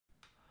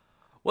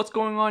What's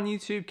going on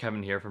YouTube?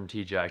 Kevin here from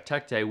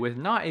TGITechday with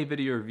not a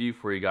video review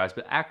for you guys,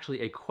 but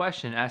actually a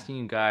question asking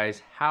you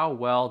guys how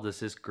well does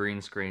this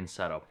green screen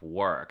setup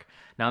work?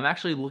 Now I'm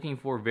actually looking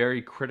for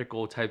very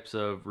critical types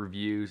of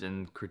reviews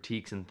and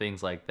critiques and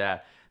things like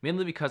that,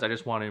 mainly because I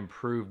just want to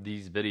improve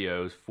these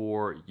videos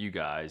for you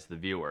guys, the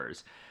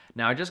viewers.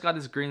 Now I just got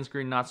this green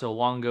screen not so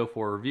long ago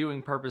for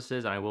reviewing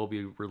purposes, and I will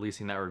be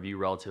releasing that review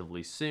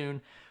relatively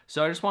soon.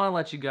 So I just want to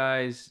let you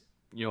guys,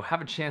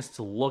 have a chance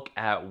to look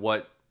at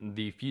what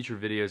the future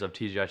videos of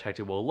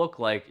TGITechday will look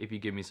like if you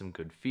give me some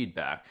good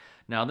feedback.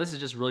 Now this is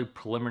just really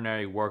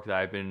preliminary work that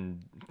I've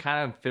been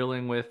kind of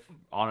fiddling with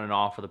on and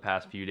off for the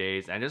past few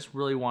days, and I just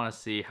really want to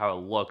see how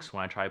it looks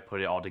when I try to put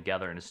it all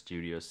together in a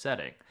studio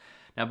setting.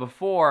 Now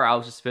before, I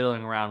was just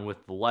fiddling around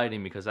with the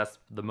lighting because that's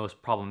the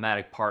most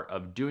problematic part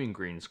of doing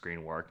green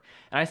screen work,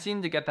 and I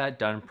seem to get that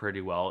done pretty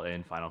well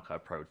in Final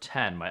Cut Pro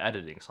 10, my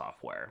editing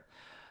software.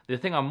 The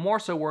thing I'm more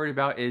so worried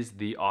about is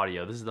the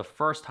audio. This is the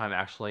first time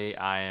actually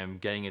I am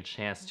getting a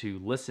chance to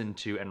listen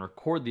to and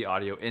record the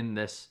audio in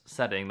this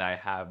setting that I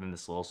have in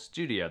this little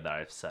studio that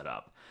I've set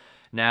up.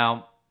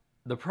 Now,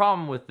 the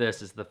problem with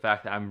this is the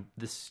fact that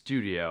this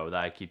studio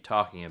that I keep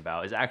talking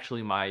about is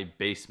actually my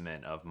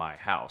basement of my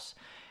house.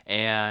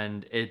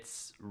 And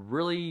it's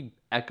really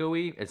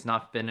echoey. It's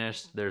not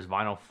finished. There's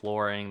vinyl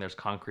flooring, there's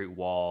concrete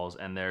walls,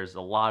 and there's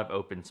a lot of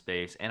open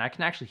space. And I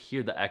can actually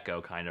hear the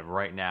echo kind of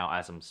right now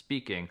as I'm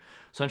speaking.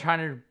 So I'm trying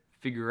to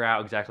figure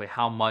out exactly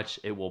how much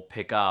it will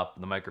pick up,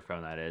 the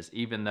microphone that is,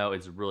 even though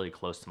it's really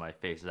close to my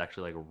face. It's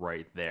actually like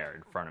right there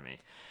in front of me.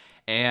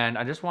 And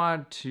I just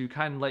wanted to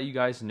kind of let you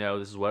guys know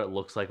this is what it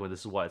looks like,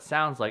 this is what it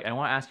sounds like. And I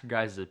want to ask your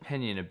guys'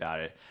 opinion about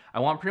it. I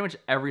want pretty much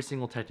every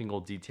single technical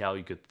detail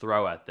you could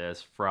throw at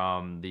this,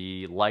 from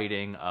the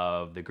lighting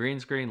of the green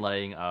screen,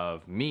 lighting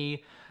of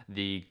me,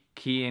 the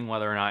keying,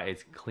 whether or not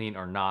it's clean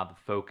or not,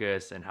 the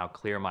focus, and how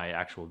clear my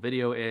actual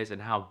video is, and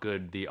how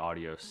good the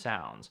audio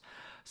sounds.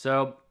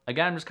 So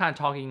again, I'm just kind of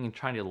talking and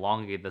trying to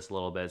elongate this a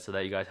little bit so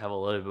that you guys have a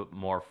little bit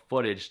more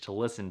footage to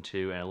listen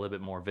to and a little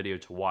bit more video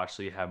to watch,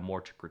 so you have more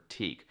to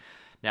critique.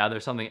 Now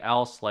there's something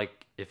else,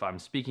 like if I'm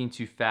speaking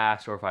too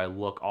fast or if I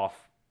look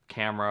off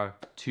camera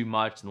too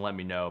much, then let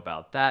me know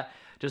about that.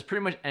 Just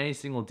pretty much any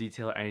single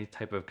detail or any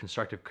type of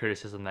constructive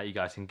criticism that you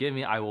guys can give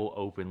me, I will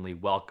openly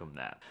welcome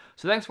that.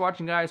 So thanks for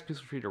watching, guys. Please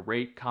feel free to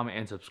rate, comment,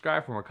 and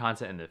subscribe for more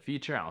content in the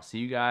future. And I'll see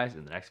you guys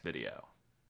in the next video.